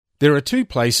There are two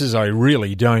places I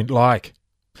really don't like.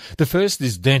 The first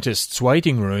is dentists'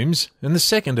 waiting rooms, and the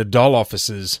second are Dole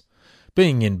offices.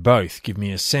 Being in both give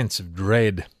me a sense of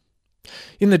dread.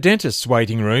 In the dentist's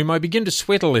waiting room, I begin to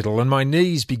sweat a little and my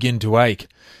knees begin to ache.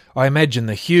 I imagine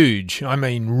the huge,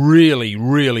 really,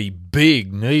 really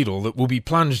big needle that will be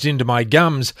plunged into my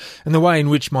gums and the way in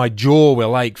which my jaw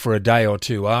will ache for a day or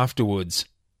two afterwards.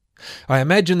 I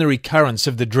imagine the recurrence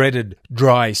of the dreaded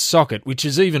dry socket, which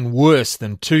is even worse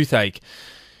than toothache.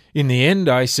 In the end,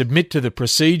 I submit to the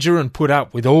procedure and put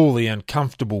up with all the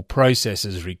uncomfortable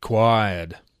processes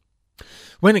required.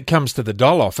 When it comes to the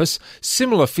Dole office,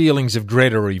 similar feelings of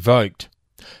dread are evoked.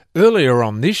 Earlier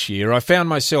on this year, I found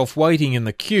myself waiting in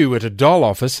the queue at a Dole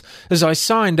office as I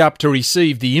signed up to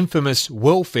receive the infamous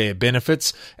welfare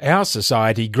benefits our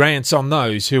society grants on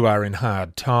those who are in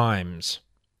hard times.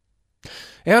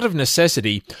 Out of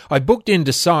necessity, I booked in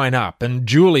to sign up and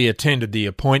duly attended the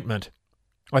appointment.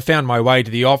 I found my way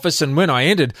to the office, and when I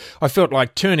entered, I felt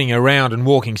like turning around and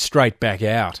walking straight back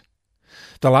out.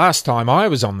 The last time I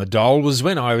was on the Dole was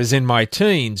when I was in my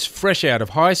teens, fresh out of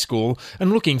high school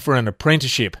and looking for an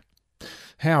apprenticeship.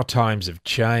 How times have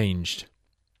changed.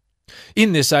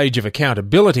 In this age of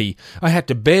accountability, I had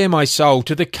to bare my soul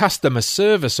to the customer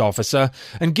service officer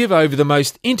and give over the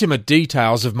most intimate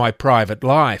details of my private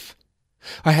life.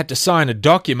 I had to sign a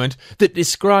document that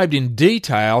described in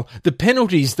detail the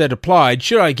penalties that applied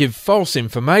should I give false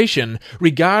information,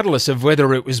 regardless of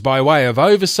whether it was by way of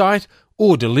oversight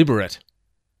or deliberate.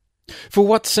 For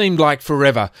what seemed like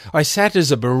forever, I sat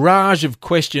as a barrage of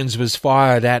questions was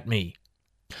fired at me.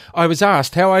 I was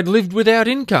asked how I'd lived without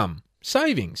income,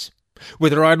 savings,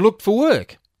 whether I'd looked for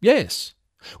work, yes,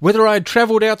 whether I'd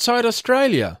travelled outside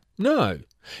Australia, no,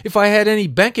 if I had any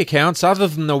bank accounts other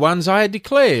than the ones I had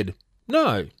declared,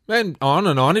 no, and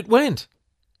on it went.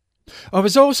 I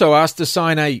was also asked to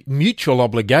sign a mutual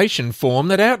obligation form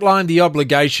that outlined the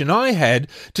obligation I had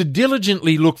to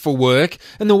diligently look for work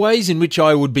and the ways in which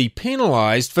I would be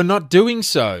penalised for not doing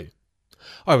so.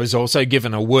 I was also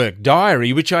given a work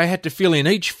diary which I had to fill in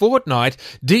each fortnight,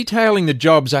 detailing the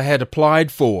jobs I had applied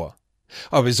for.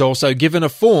 I was also given a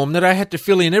form that I had to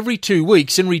fill in every 2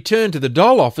 weeks and return to the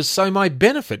Dole office so my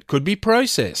benefit could be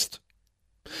processed.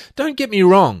 Don't get me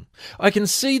wrong, I can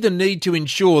see the need to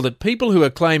ensure that people who are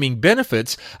claiming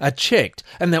benefits are checked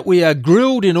and that we are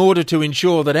grilled in order to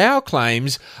ensure that our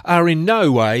claims are in no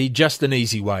way just an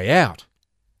easy way out.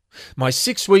 My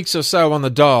 6 weeks or so on the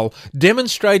Dole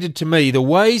demonstrated to me the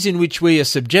ways in which we are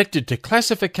subjected to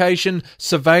classification,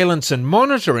 surveillance and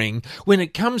monitoring when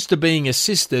it comes to being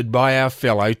assisted by our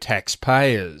fellow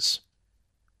taxpayers.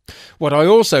 What I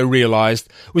also realised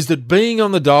was that being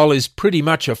on the Dole is pretty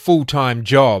much a full-time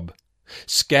job.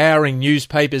 Scouring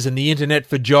newspapers and the internet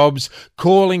for jobs,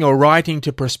 calling or writing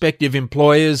to prospective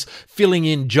employers, filling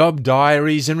in job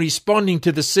diaries and responding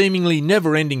to the seemingly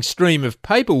never-ending stream of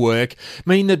paperwork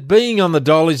mean that being on the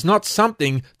Dole is not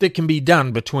something that can be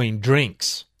done between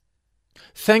drinks.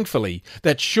 Thankfully,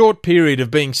 that short period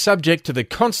of being subject to the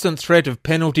constant threat of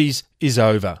penalties is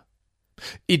over.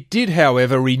 It did,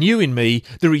 however, renew in me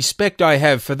the respect I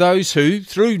have for those who,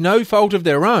 through no fault of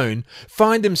their own,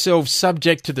 find themselves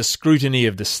subject to the scrutiny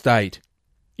of the state.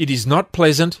 It is not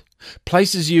pleasant,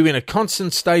 places you in a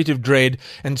constant state of dread,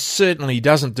 and certainly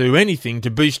doesn't do anything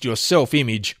to boost your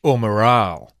self-image or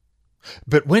morale.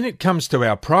 But when it comes to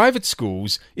our private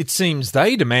schools, it seems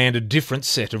they demand a different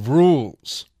set of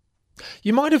rules.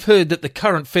 You might have heard that the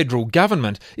current federal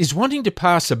government is wanting to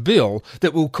pass a bill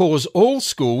that will cause all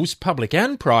schools, public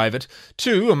and private,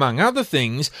 to, among other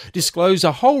things, disclose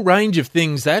a whole range of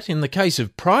things that, in the case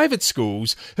of private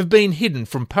schools, have been hidden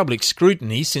from public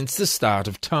scrutiny since the start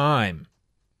of time.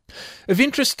 Of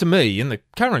interest to me, in the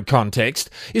current context,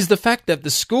 is the fact that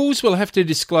the schools will have to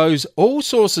disclose all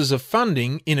sources of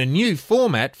funding in a new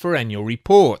format for annual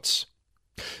reports.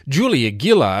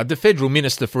 Gillard, the Federal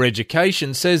Minister for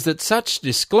Education, says that such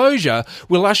disclosure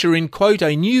will usher in, quote,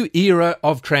 a new era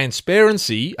of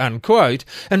transparency, unquote,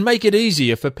 and make it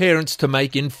easier for parents to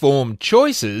make informed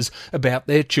choices about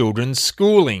their children's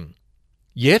schooling.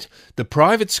 Yet, the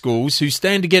private schools, who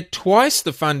stand to get twice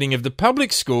the funding of the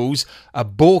public schools, are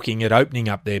balking at opening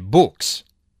up their books.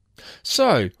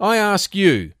 So, I ask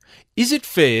you, is it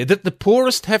fair that the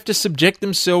poorest have to subject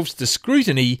themselves to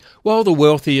scrutiny while the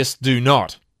wealthiest do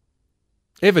not?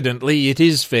 Evidently, it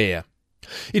is fair.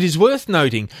 It is worth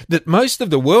noting that most of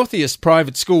the wealthiest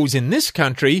private schools in this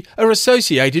country are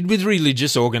associated with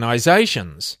religious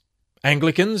organisations.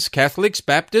 Anglicans, Catholics,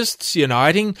 Baptists,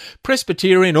 Uniting,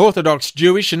 Presbyterian, Orthodox,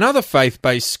 Jewish and other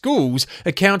faith-based schools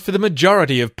account for the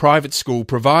majority of private school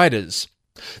providers.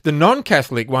 The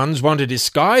non-Catholic ones want to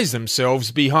disguise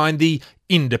themselves behind the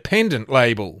independent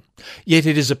label, yet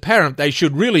it is apparent they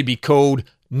should really be called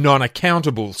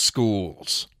non-accountable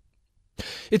schools.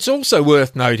 It's also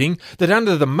worth noting that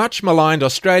under the much maligned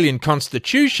Australian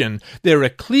Constitution, there are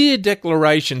clear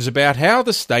declarations about how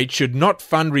the state should not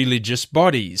fund religious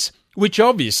bodies, which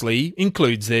obviously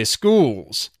includes their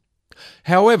schools.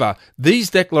 However, these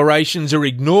declarations are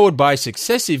ignored by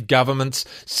successive governments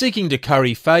seeking to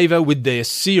curry favour with their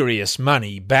serious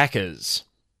money backers.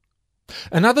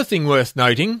 Another thing worth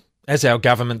noting, as our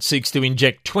government seeks to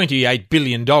inject $28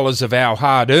 billion of our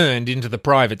hard-earned into the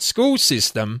private school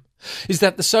system, is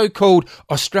that the so-called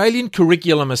Australian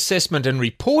Curriculum Assessment and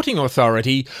Reporting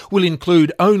Authority will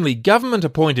include only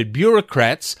government-appointed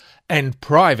bureaucrats and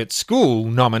private school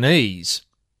nominees.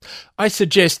 I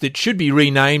suggest it should be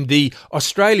renamed the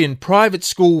Australian Private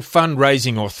School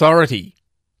Fundraising Authority.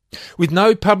 With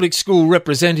no public school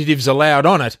representatives allowed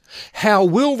on it, how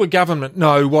will the government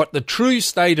know what the true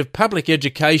state of public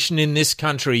education in this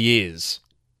country is?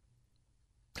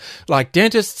 Like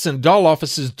dentists and Dole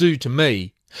officers do to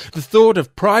me, the thought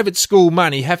of private school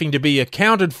money having to be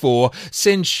accounted for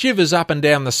sends shivers up and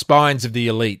down the spines of the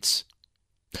elites.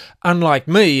 Unlike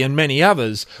me and many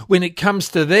others, when it comes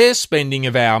to their spending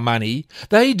of our money,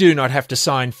 they do not have to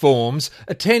sign forms,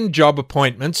 attend job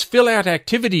appointments, fill out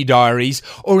activity diaries,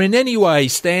 or in any way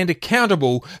stand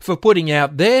accountable for putting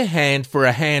out their hand for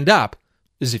a hand up,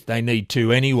 as if they need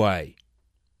to anyway.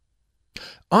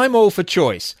 I'm all for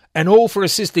choice, and all for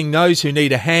assisting those who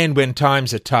need a hand when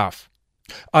times are tough.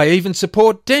 I even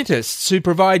support dentists who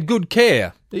provide good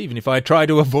care, even if I try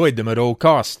to avoid them at all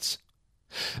costs.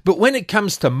 But when it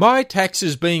comes to my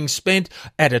taxes being spent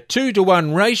at a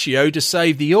 2-to-1 ratio to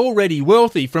save the already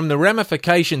wealthy from the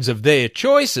ramifications of their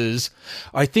choices,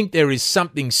 I think there is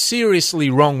something seriously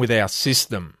wrong with our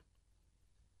system.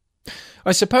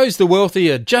 I suppose the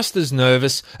wealthy are just as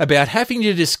nervous about having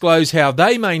to disclose how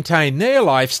they maintain their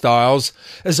lifestyles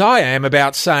as I am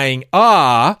about saying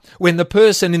when the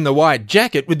person in the white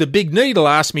jacket with the big needle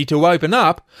asks me to open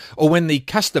up, or when the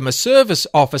customer service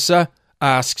officer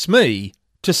asks me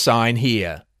to sign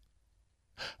here.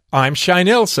 I'm Shane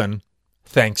Elson.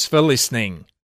 Thanks for listening.